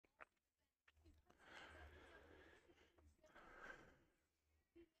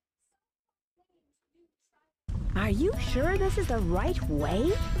Are you sure this is the right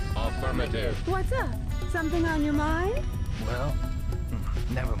way? Affirmative. What's up? Something on your mind? Well,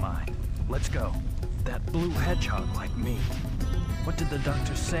 never mind. Let's go. That blue hedgehog like me. What did the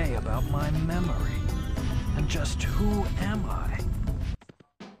doctor say about my memory? And just who am I?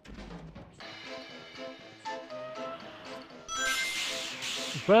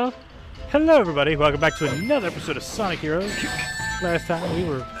 Well, hello everybody. Welcome back to another episode of Sonic Heroes. Last time we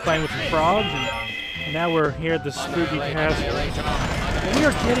were playing with the frogs, and now we're here at the spooky castle. And we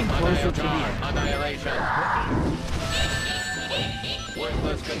are getting closer to the end. Annihilation.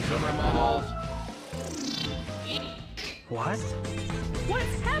 Worthless consumer models. What?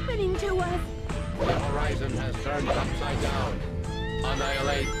 What's happening to us? The horizon has turned upside down.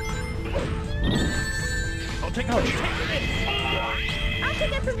 Annihilate. I'll take I'll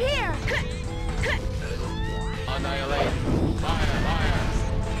take it from here! Annihilate. Fire, fire.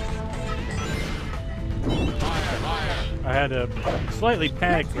 Fire, fire. I had to slightly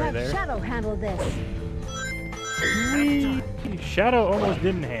panic right there. Shadow handle this. Whee! Shadow almost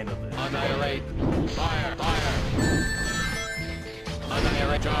didn't handle this. Annihilate. Fire, fire.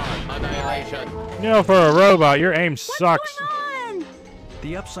 Annihilation. Annihilation. You know, for a robot, your aim sucks. What's going on?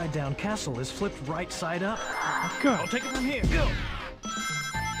 The upside down castle is flipped right side up. Go. I'll take it from here. Go.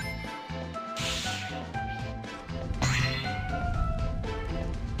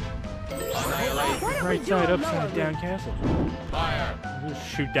 Annihilate. Right side upside down castle. Fire. Just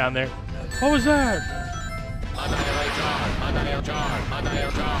shoot down there. What was that? Annihilate charge. Annihilate charge.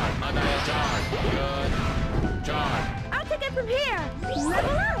 Annihilate charge. Annihilate charge. Good. Charge. I'll take it from here!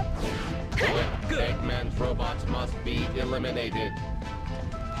 Level up! Eggman's robots must be eliminated.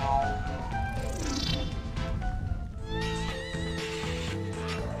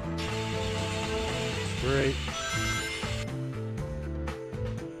 Great.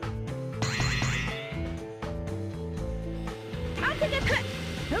 I'll take it from...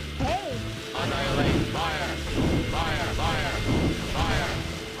 Okay. Annihilate. Fire. Fire. Fire. Fire.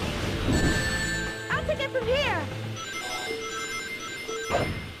 I'll take it from here!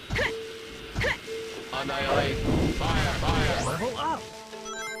 Annihilate. Fire. Fire. Level up.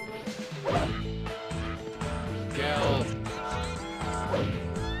 Kill.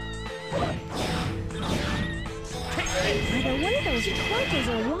 By the way those torches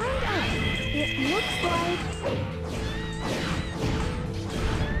are lined up, it looks like...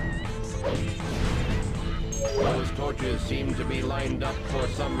 Those torches seem to be lined up for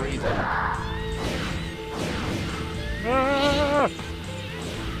some reason. Ah!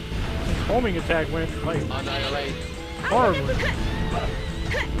 Homing attack went like Annihilate. horribly.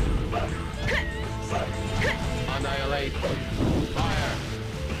 Annihilate. Fire.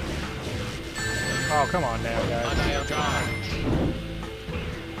 Oh, come on now, guys. Annihilate charge.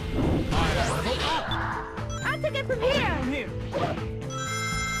 Fire. I'll take it from here!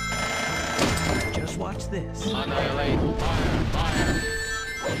 Just watch this. Annihilate. Fire. Fire.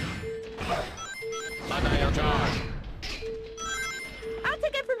 Annihilate charge. I'll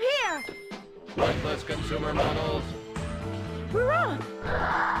take it from here! Worthless consumer models. We're on!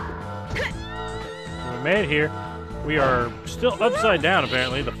 We made it here. We are still upside down,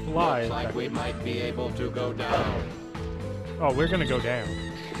 apparently. The fly. Looks like we might be able to go down. Oh, we're gonna go down.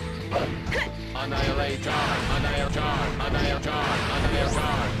 Annihilate charge. Annihilate charge. Annihilate charge. Annihilate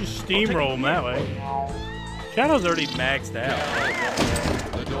charge. Just steamroll them that way. Shadow's already maxed out.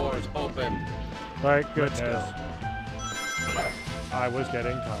 The doors open. Thank goodness. I was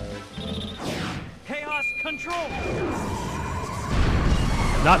getting tired. Chaos control.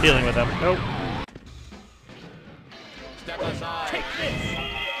 Not dealing with them. Nope. Step aside. Take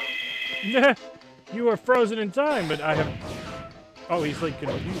this. You are frozen in time, but I have... Oh, he's like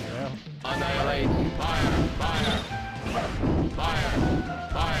confused now. Annihilate. Fire. Fire. Fire.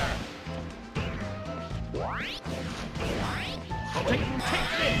 Fire. Take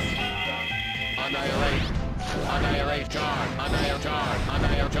this. Annihilate. Annihilate charge. Annihilate charge.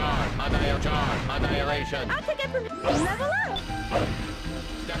 Annihilate charge. Annihilate charge. Annihilation. I'll take it from... Level up!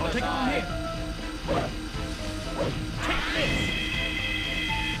 Step I'll take it from aside. here. Take this.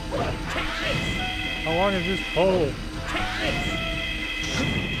 Take this. How long is this pole? Take this.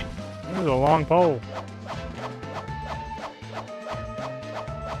 This is a long pole.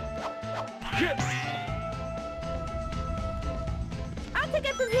 I'll take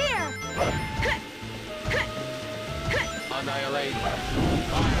it from here! Annihilate.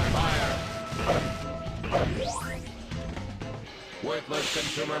 Fire. Fire. Worthless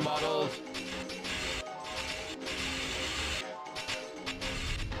consumer models.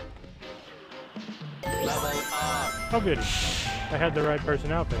 Level up. Oh, goody. I had the right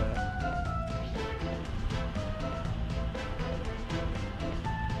person out for that.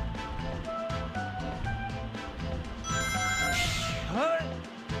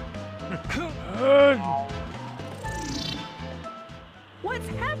 What's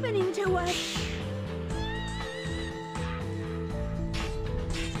happening to us?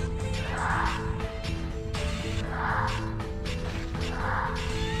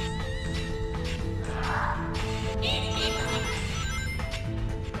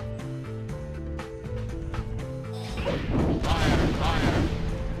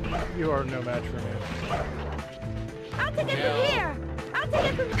 You are no match for me. I'll take it from here. I'll take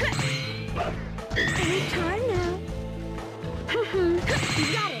it from here. Any time now. You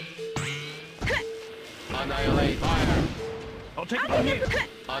got it. Annihilate. Fire. I'll take it I'll from take here. it from here.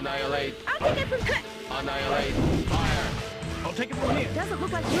 Annihilate. I'll take it from here. Annihilate. Fire. I'll take it from here. Doesn't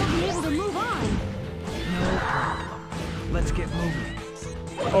look like we'll be able to move on. No problem. Let's get moving.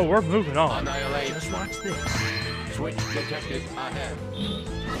 Oh, we're moving on. Annihilate. Just watch this. Switch detected ahead.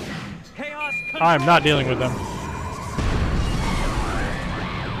 Chaos control. I'm not dealing with them.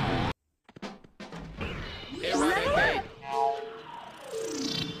 Eradicate.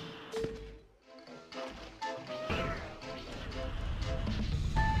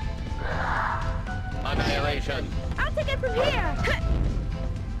 Annihilation. I'll take it from here.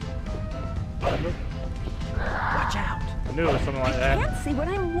 Watch out. I knew it was something like I that. can't see what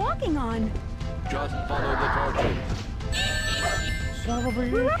I'm walking on. Just follow the torches. Son of a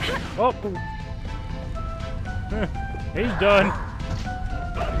bitch. Oh. He's done.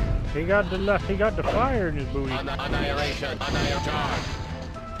 He got the fire in his booty. Annihilation. Annihilation.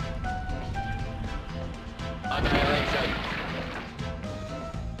 Annihilation.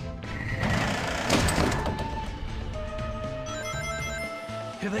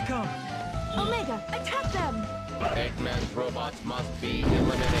 Here they come. Omega, attack them. Eggman's robots must be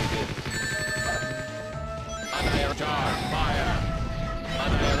eliminated. Annihilation. Fire.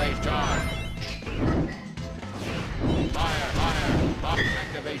 Annihilation. Fire. Fire.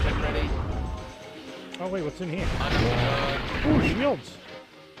 Activation ready. Oh wait, what's in here? Understood. Ooh, shields.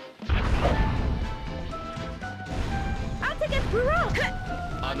 I'll take it through.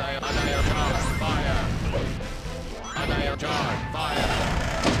 Annihilation. Fire. Annihilation. Fire.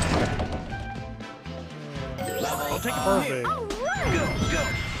 Level Take it from Perfect. All right. Go, go.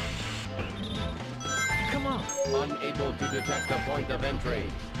 Come on. Unable to detect the point of entry.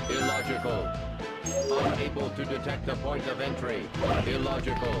 Illogical. Unable to detect the point of entry.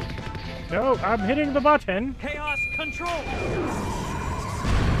 Illogical. No, I'm hitting the button. Chaos control.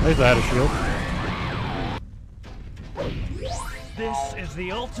 At least I had a shield. This is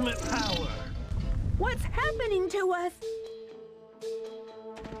the ultimate power. What's happening to us?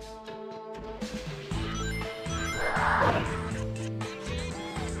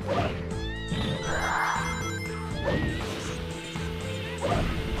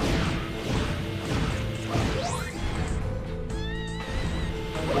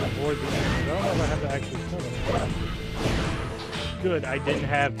 Avoid the enemies. I don't know if I have to actually kill them. Good, I didn't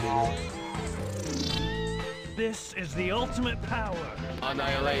have to. This is the ultimate power.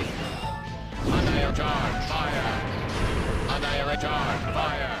 Annihilate. Annihilation. Fire. Annihilation.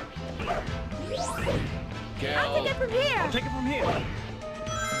 Fire. Kill. I'll take it from here. I'll take it from here.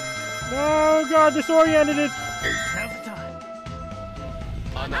 No, God, disoriented it. Now's the time.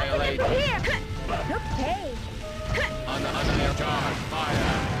 I'll take Annihilate. it from here. Okay. Annihilation.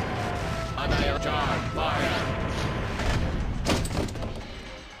 Fire. Annihilation. Fire.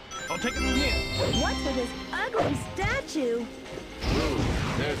 I'll take it from here. What's with this ugly statue? Blue.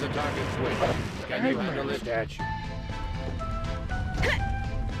 There's a target switch. Can you handle it? Statue.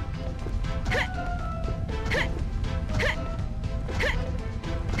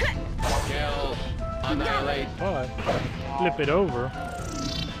 Kill. Annihilate. But flip it over.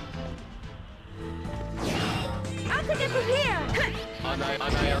 I'll take it from here.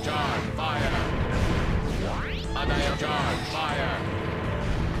 Annihilation. Fire. Annihilation. Fire.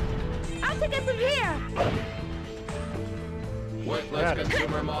 I'll take it from here. Worthless Got it.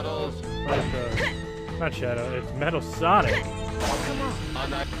 consumer models. Not Shadow, it's Metal Sonic. Come on. I'll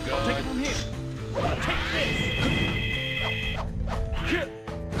take it Good. from here. Take this.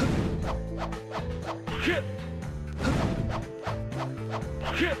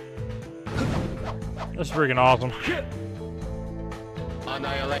 That's freaking awesome.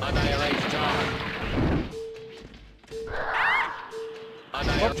 Annihilation.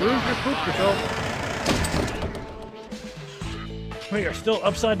 Oh, Bruce, you pooped yourself. We are still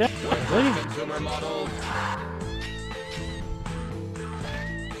upside down. Really? Consumer models.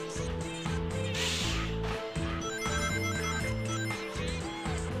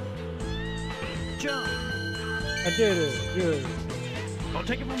 Jump. I did it. Good. I'll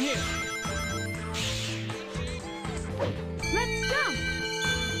take it from here. Let's jump.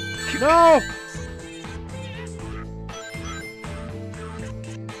 No! I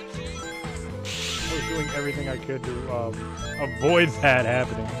was doing everything I could to avoid that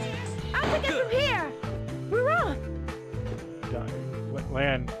happening. I'll take it from here. We're off.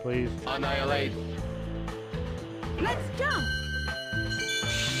 Land, please. Annihilate. Let's jump.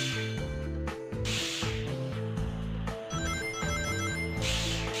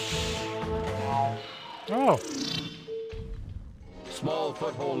 Oh. Small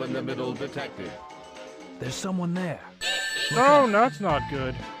foothold in the middle detected. There's someone there. No, that's not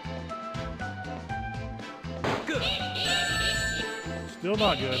good. Good. Still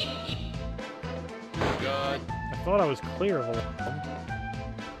not good. Good. I thought I was clear of all of them.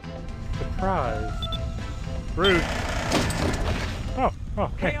 Surprise. Rude. Oh,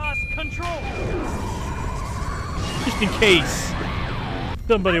 okay. Chaos control. Just in case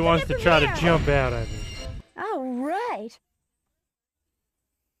somebody wants to try to jump out at me. All right.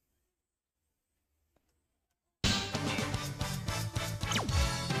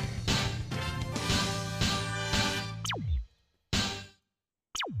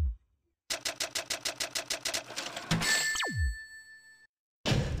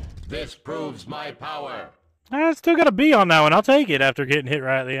 This proves my power. I still got a B on that one. I'll take it after getting hit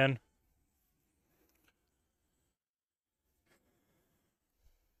right at the end.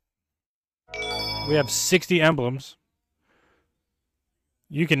 We have 60 emblems.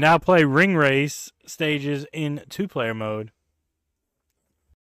 You can now play ring race stages in 2-player mode.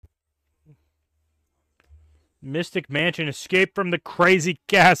 Mystic Mansion, escape from the crazy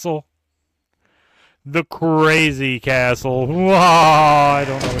castle. The crazy castle. Whoa, I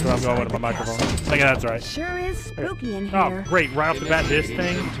don't know where I'm going with my microphone. I think that's right. Sure is spooky in Oh, here. great. Right off the bat, this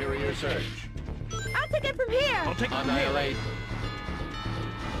thing. Interior search. I'll take it from here. I'll take it from here. Annihilate.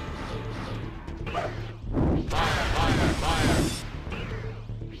 Fire, fire, fire.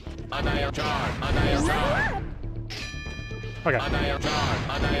 Annihilate. Charge. Annihilate. Charge. Okay. Annihilate. Charge.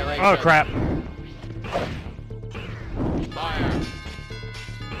 Annihilation. Oh, crap. Fire.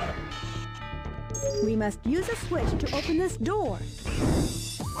 We must use a switch to open this door.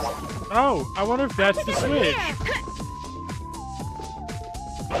 Oh, I wonder if that's the switch.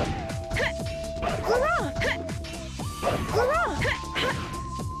 Hurrah! Hurrah!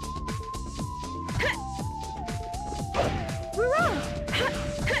 Hurrah!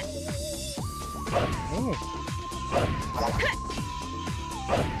 Oh.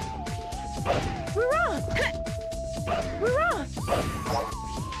 Hurrah! Hurrah!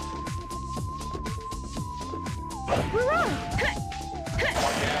 Hurrah!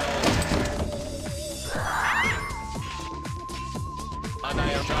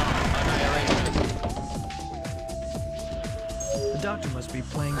 Annihilation. The doctor must be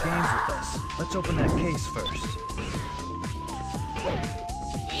playing games with us. Let's open that case first.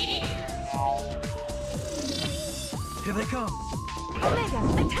 Here they come. Omega,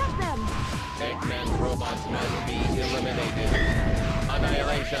 attack them! Eggman's robots must be eliminated.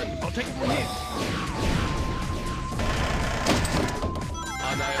 Annihilation. I'll take it from here.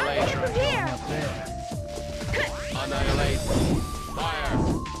 Annihilation. From here! Up there. Annihilate. Fire.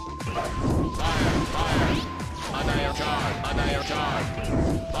 Fire. Fire. Annihilate. Charge. Annihilate. Charge.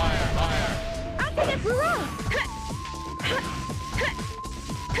 Fire. Fire. I'll take it! Hurrah!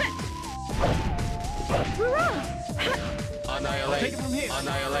 Hurrah! Annihilate. Take it from here.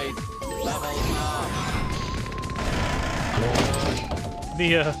 Annihilate. Level up. The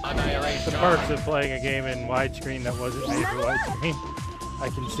Annihilate. perks of playing a game in widescreen that wasn't made for widescreen. I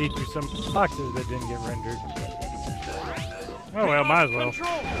can see through some boxes that didn't get rendered. Oh well, might as well.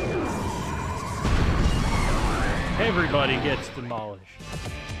 Control. Everybody gets demolished.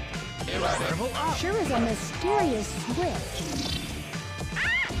 Level up. Sure is a mysterious switch.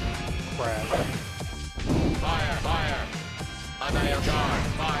 Crap. Fire. Fire. Annihilate. Charge.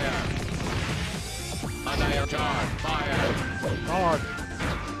 Fire. Annihilate. Charge. Fire. God.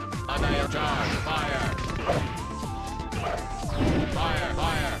 Annihilate. Charge. Fire. Fire.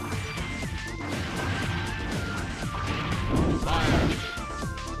 Fire. Fire.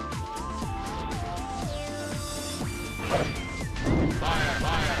 Fire.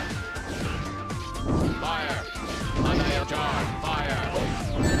 Fire. Fire. Annihilate. Charge. Fire.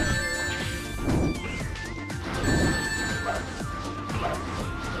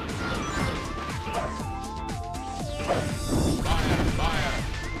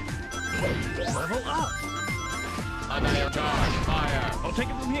 Level up. Annihilate. Charge. Fire. I'll take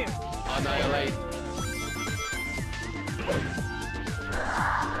it from here. Annihilate.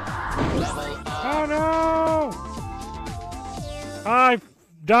 Level up. Oh no! I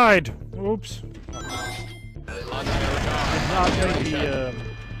died. Oops. Annihilate. Charge. Not make the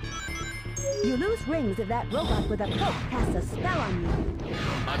You lose rings if that robot with a cloak casts a spell on you.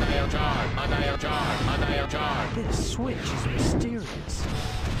 Annihilate charge! Annihilate charge! Annihilate charge! This switch is mysterious.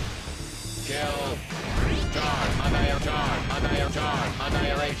 Kill! Charge! Annihilate charge! Annihilate charge!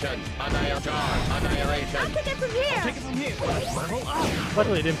 Annihilation! Annihilate charge! Annihilation! I'll take it from here! Take it from here. Level up.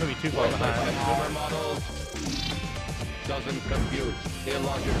 Luckily, it didn't put me too far Consumer behind. models doesn't compute.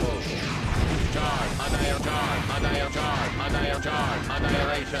 Illogical. Charge! Annihilate charge! Annihilate charge! Annihilate charge!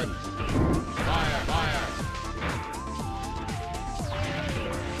 Annihilation! Fire! Fire!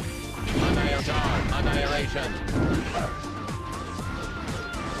 Annihilate charge! Annihilation!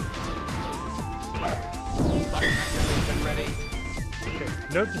 Activation ready. Okay.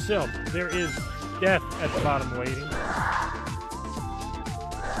 Note to self: there is death at the bottom waiting.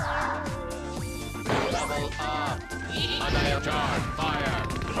 Level up. Annihilate charge! Fire!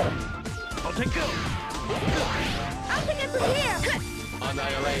 I'll take go. I'll take it from here!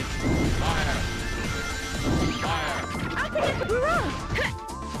 Annihilate! Fire! Fire! I'll take it from Hurrah!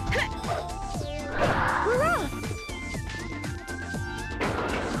 Hurrah!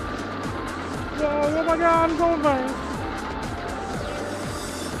 Oh my god, I'm going fast.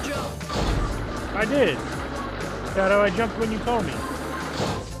 Jump. I did. How do I jump when you told me?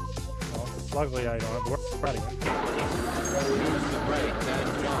 Well, luckily I don't have to worry about it. Use the brake and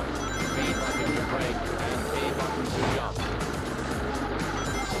jump. B button to brake and A button to jump.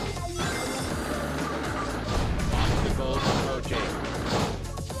 Obstacles approaching.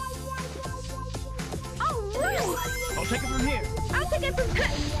 Oh, right! I'll take it from here. I'll take it from...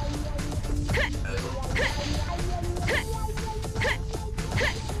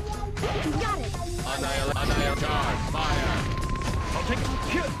 You got it! Annihilate charge! Fire! I'll take it from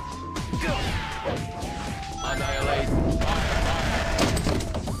here. Go. Annihilate! Fire!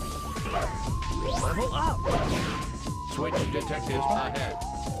 Level up. Switch detected ahead.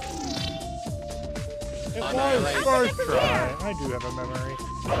 It was Annihilate. first try. I do have a memory.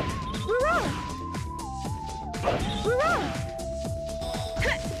 Hurrah! Hurrah!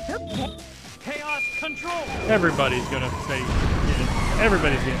 Okay. Chaos control. Everybody's gonna say,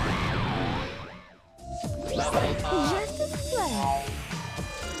 everybody's getting. Level up. Just as play.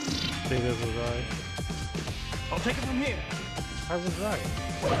 See, this was right. I'll take it from here. I was right.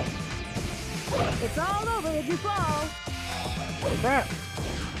 It's all over if you fall. Crap!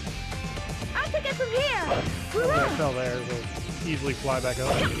 I'll take it from here. I Hurrah! fell there. It'll easily fly back up.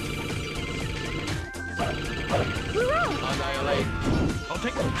 Hurrah! Annihilate. I'll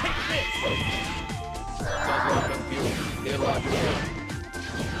take it. Take this. Doesn't compute. Illogical.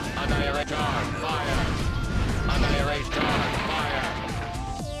 Annihilate charge! Fire! Annihilate charge! Fire!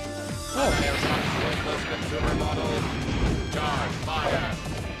 Annihilate charge! Worthless consumer models. Charge! Fire!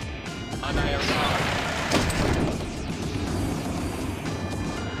 Annihilate charge!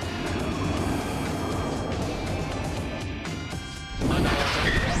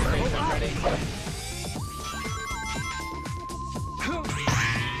 Annihilate charge! Station ready.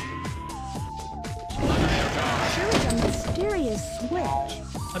 Sure is a mysterious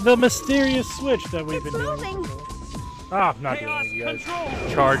switch. The mysterious switch that we've been It's doing. moving. Ah, I'm not Chaos doing it, you guys. control.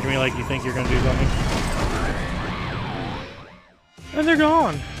 Charge me like you think you're gonna do something. And they're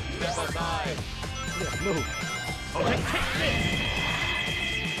gone. Step aside! Yeah, move. I'll take this.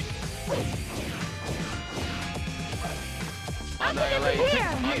 Annihilate! Here.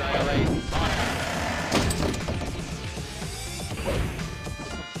 Annihilate! Fire!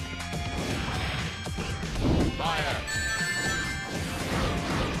 Fire!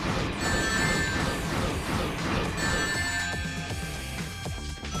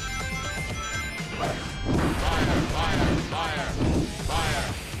 Fire! Fire! Fire! Fire!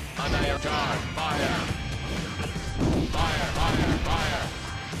 Annihilate charge! Fire! Fire! Fire! Fire!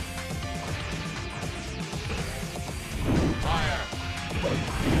 Fire!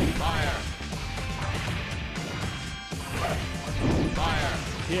 Fire! Fire!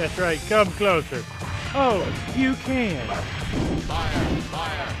 Yeah, that's right. Come closer. Oh, you can. Fire!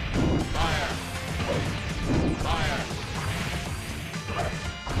 Fire! Fire! Fire!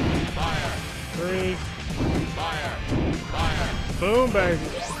 Fire! 3. Fire! Fire! Boom, baby.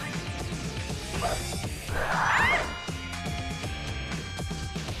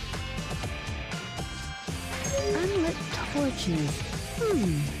 Unlit torches.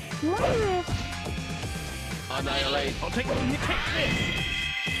 Wonder if... Annihilate! I'll take it from here. Take this.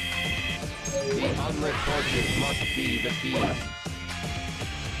 The unlit torches must be the key.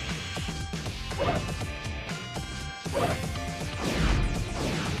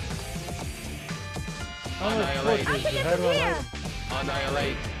 Annihilate! I'll take it from here.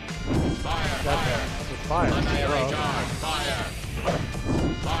 Annihilate! Fire! That's Fire! it. With fire. Annihilate Oh. charge! Fire!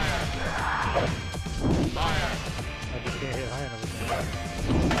 Fire!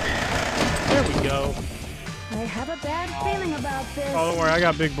 bad feeling about this. Oh, don't worry, I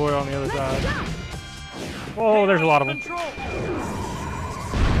got big boy on the other Let's side. jump. Oh, there's a lot of them. Control.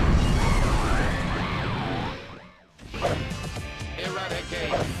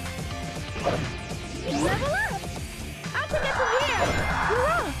 Eradicate. Level up. I'll take it from here.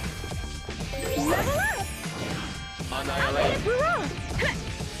 Hurrah. Level up. Annihilate. Hurrah.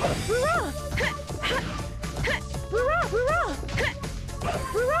 Hurrah. Hurrah. Hurrah.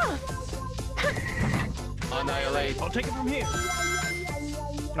 Hurrah. Annihilate. I'll take it from here.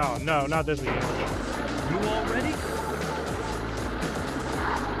 Oh, no, not this again. You all ready?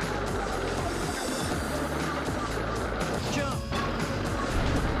 Jump.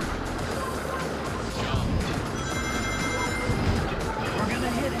 We're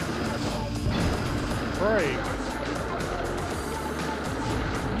gonna hit it. Break.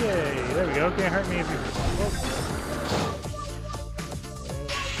 Yay, there we go. Can't hurt me if you... Oh.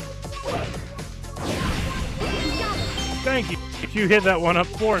 Thank you. You hit that one up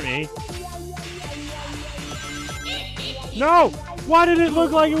for me. No! Why did it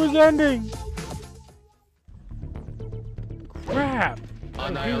look like it was ending? Crap.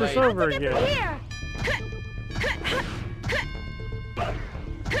 Let's do this over again. Here.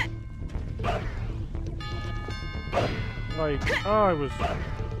 Like, oh, I was...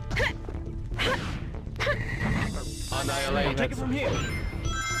 Annihilate. Take it from here.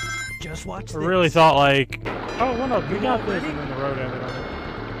 Just watch I this. really thought like... Oh, well, no, we got this, and then the road ended on it.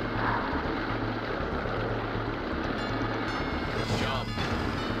 Jump.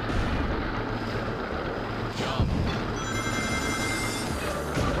 Jump.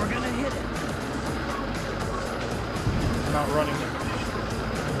 We're gonna hit it. I'm not running it.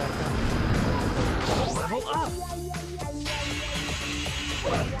 Level up.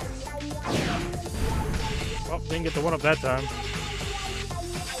 Oh, didn't get the one up that time.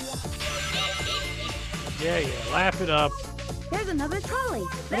 Yeah, laugh it up. There's another trolley.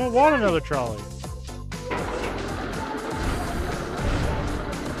 I don't want another trolley. All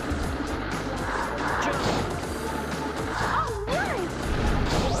right.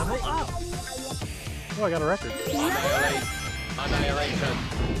 Level up. Oh, I got a record. Annihilate. Annihilation.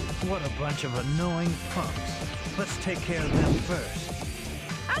 What a bunch of annoying punks. Let's take care of them first.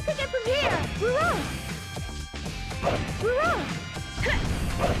 I'll take it from here. Hurrah. Hurrah.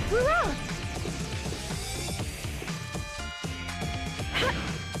 Hurrah.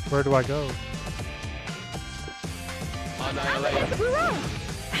 Where do I go? Annihilate. Hurrah.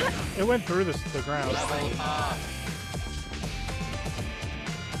 It went through the ground. Level up.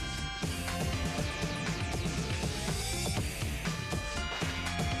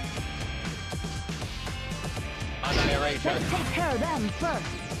 Annihilation. Let's take care of them first.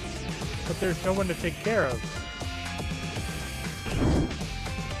 But there's no one to take care of.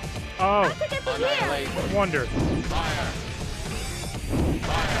 Oh, I'll take it from here. Annihilate. no wonder. Fire.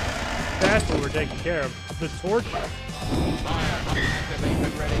 Fire. That's what we're taking care of. The torch. Fire.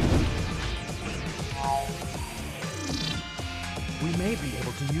 Activate ready. We may be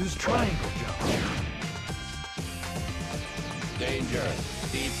able to use triangle jump. Danger.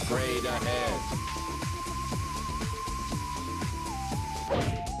 Deep grade ahead.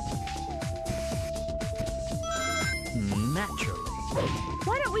 Naturally.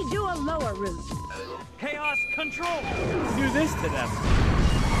 Why don't we do a lower route? Chaos control. Do this to them.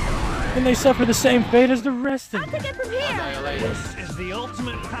 And they suffer the same fate as the rest of I'll them. take it from here. Annihilate. This is the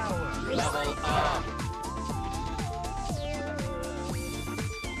ultimate power. Level up.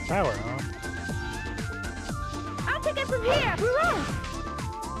 Power, huh? I'll take it from here. Hurrah.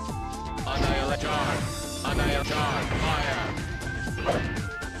 Annihilate. Charge. Annihilate. Charge. Fire.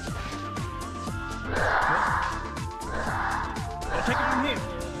 I'll take it from here.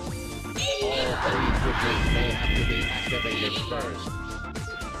 All three switches may have to be activated first.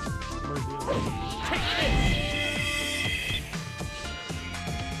 Take this.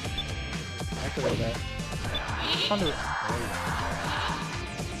 Activate that. Under it.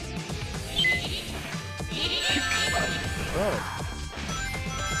 Oh.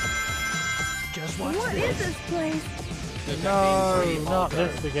 Just watch What this. is this place? No, not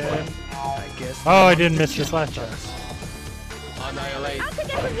this again. I guess. Oh, I didn't miss this last time. Annihilate. I'll take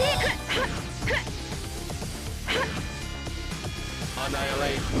it from here.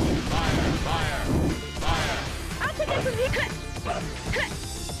 Annihilate. Fire. Fire. Fire. I'll take it from here.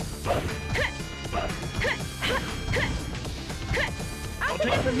 I'll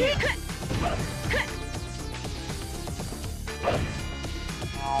take it from here.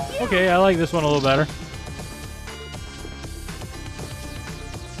 Okay, I like this one a little better.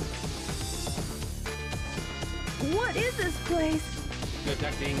 What is this place?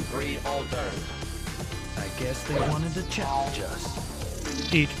 Detecting 3 altars. I guess they wanted to challenge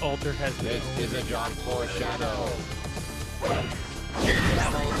us. Each altar has This is a job for Shadow.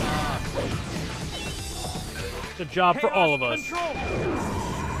 it's a job for all of us.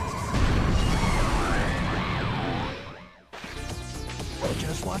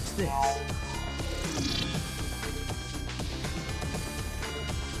 Just watch this.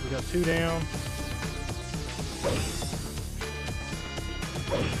 We got 2 down.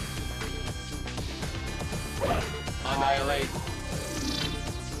 Annihilate.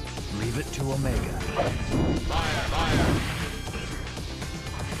 Leave it to Omega. Fire, fire.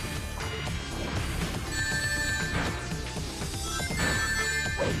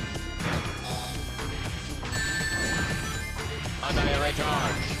 Annihilate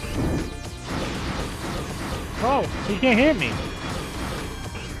charge. Oh, he can't hit me.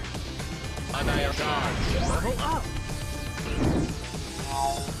 Annihilate charge. Level up.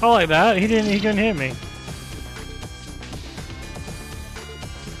 I like that. He couldn't hit me.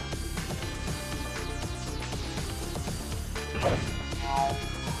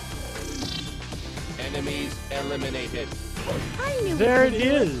 Enemies eliminated. I knew There we it could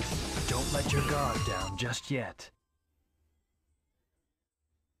do is. Don't let your guard down just yet.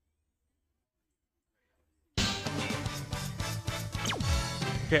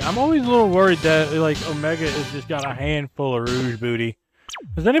 Okay, I'm always a little worried that like Omega has just got a handful of Rouge booty.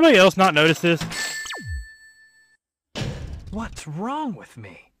 Does anybody else not notice this? What's wrong with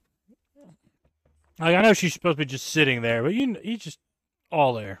me? Like, I know she's supposed to be just sitting there, but he's just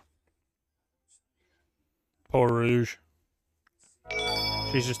all there. Poor Rouge.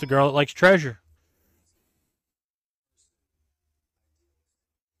 She's just a girl that likes treasure.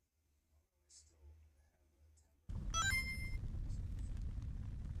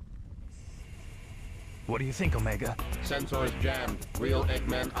 What do you think, Omega? Sensors jammed. Real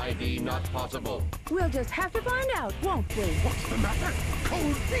Eggman ID not possible. We'll just have to find out, won't we? What's the matter?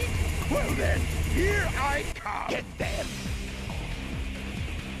 Cold feet? Well then, here I come. Get them.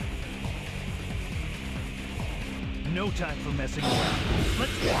 No time for messing around.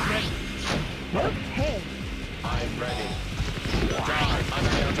 Let's get ready. Okay. I'm ready. Charge.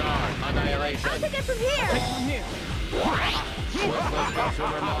 Annihilation. I'll take it from here. Worthless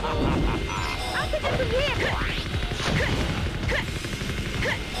consumer model. I'll take it from here.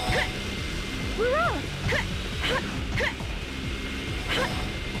 We're on.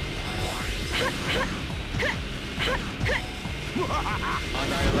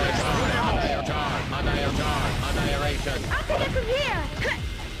 Annihilation. I'll take it from here.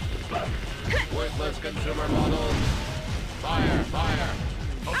 Worthless consumer models. Fire, fire.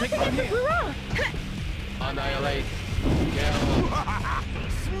 I'll take it from here. We're on. Annihilate. Kill.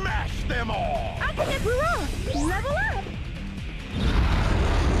 Smash them all. I'll take it. We're on. Level up.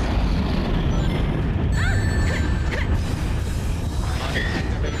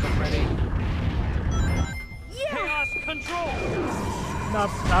 Activation ready. Yeah. Chaos control.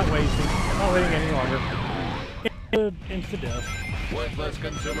 Not wasting. Not waiting any longer. Insta death. Worthless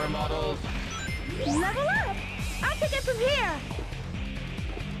consumer models. Level up. I'll take it from here.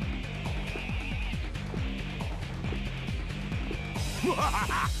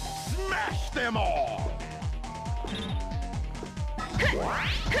 Smash them all.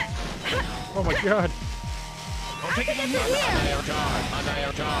 Oh my god. I'll take it from here. Annihilate charge.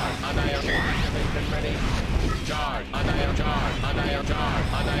 Annihilate charge. Annihilate activation ready. Charge. Annihilate charge. Annihilate charge.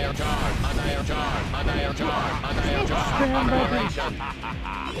 Annihilate charge. Annihilate charge. Annihilate charge. Annihilate charge. Annihilation.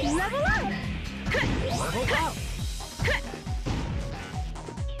 Level up. Level up.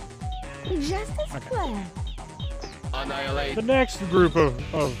 Just as planned. Annihilate. The next group of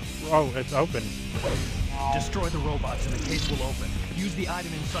oh, it's open. Destroy the robots and the case will open. Use the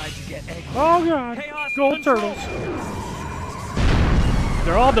item inside to get egg. Oh god. Chaos Gold control. turtles.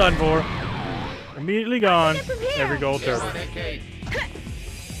 They're all done for. Immediately gone. Every gold turtle. Eradicate.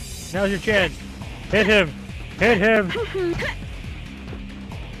 Now's your chance. Hit him. Hit him.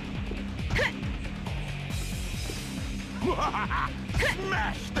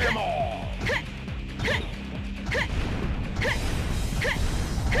 Smash them all.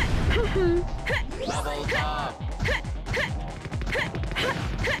 Level up.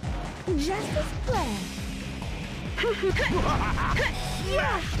 Just as planned.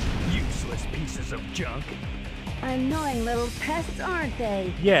 Useless pieces of junk. Annoying little pests, aren't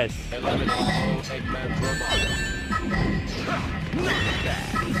they? Yes. Eliminate all Eggman robots.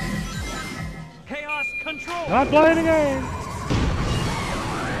 Chaos control. Not playing the game.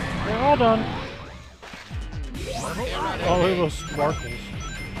 They're all done. Oh, look at those sparkles.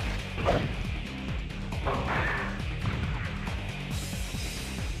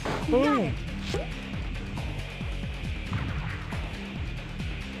 Boom.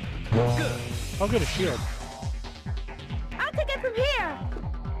 Good. I'll get a shield. I'll take it from here.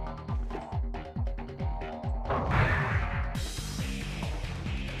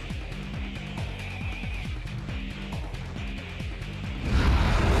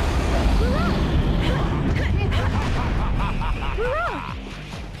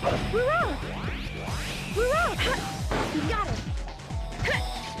 You got it.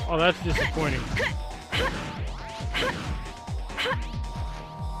 Oh, that's disappointing.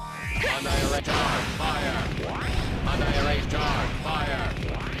 Annihilate charge, fire! Annihilate charge, fire!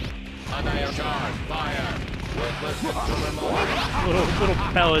 Annihilate charge, fire! Worthless consumer mode. Little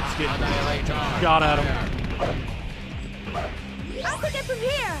pellets get Annihilate charge, shot at him. I'll take it from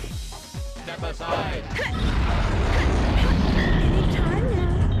here. Step aside. Anytime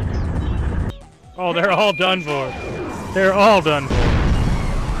now. Oh, they're all done for. They're all done for.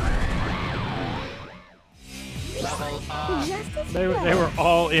 Level up. Just as They well. were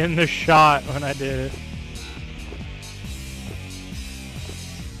all in the shot when I did it.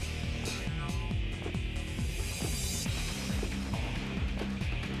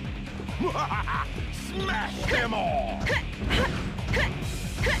 Smash them all!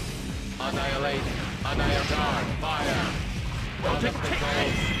 Annihilate. Annihilate charge, fire! Project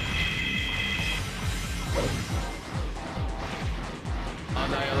control.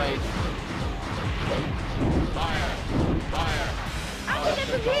 Annihilate. Fire! Fire! I'll take it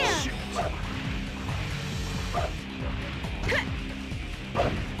from here.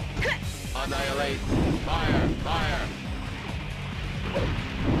 Annihilate! Fire! Fire!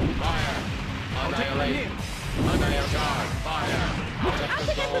 Fire! Annihilate! Annihilate charge! Fire! Project I'll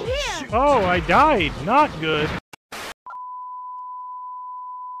take it from control. here. Oh, I died. Not good.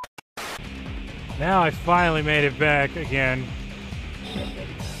 Now I finally made it back again.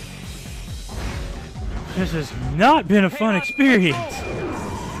 This has not been a fun experience.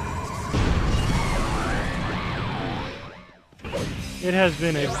 It has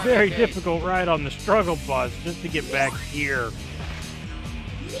been a very difficult ride on the struggle bus just to get back here.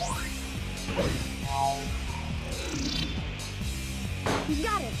 You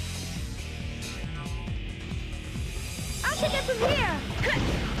got it. I'll take it from here.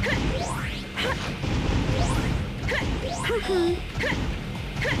 Okay.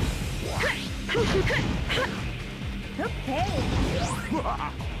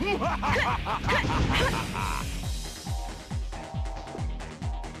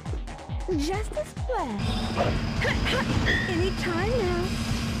 Just as well. Anytime now.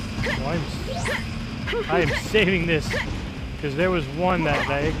 Well, I am saving this because there was one that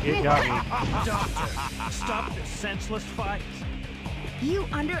it got me. Doctor, stop this senseless fight. You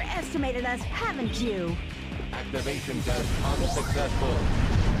underestimated us, haven't you? Activation test unsuccessful.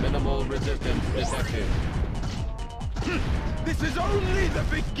 Minimal resistance detected. This is only the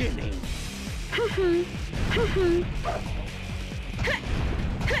beginning.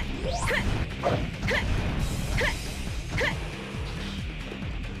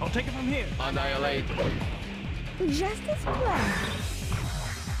 I'll take it from here. Annihilate. Just as well.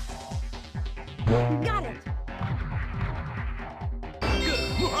 Got it.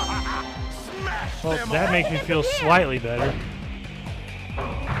 Smash Well, them that all! makes me feel slightly better.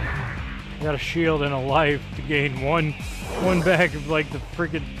 I got a shield and a life to gain one back of like the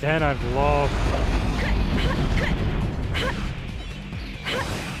freaking 10 I've lost.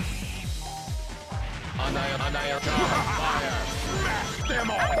 Annihilate charge. Fire. Smash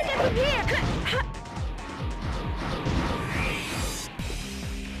them all! I'll take it from here.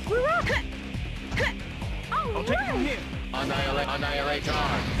 We're up. I'll take it from here. Annihilate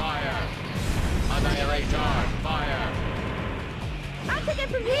charge. Fire. Annihilate charge. Fire. I'll take it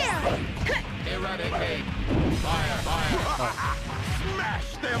from here. Eradicate. Fire. Fire. Smash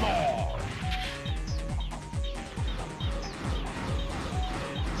them all!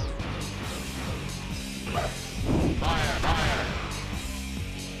 Fire. Fire.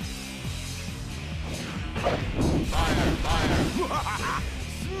 Fire. Fire.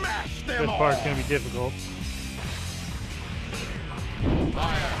 Smash them This all! part's gonna be difficult.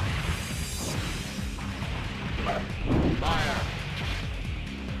 Fire. Fire. Fire.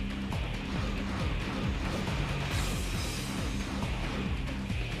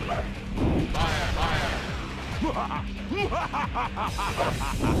 Fire.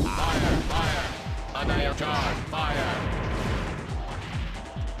 Fire. Fire. Annihilate charge. Fire.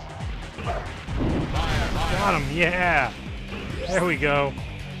 Fire. Fire. Got him, yeah! There we go.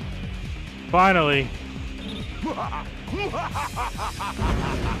 Finally.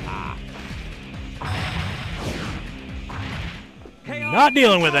 Not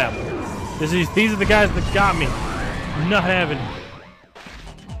dealing with them. These are the guys that got me. Not having.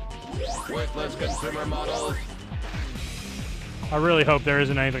 worthless consumer models. I really hope there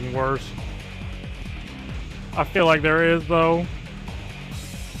isn't anything worse. I feel like there is, though.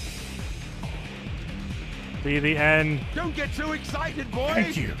 Be the end. Don't get too excited, boys.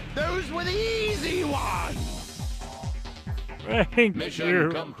 Thank you. Those were the easy ones. Thank Mission you.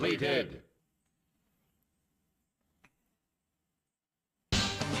 completed.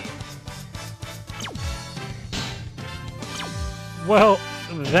 Well,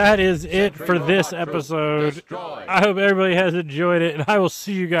 that is it for this episode. Destroyed. I hope everybody has enjoyed it, and I will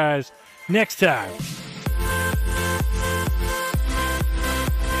see you guys next time.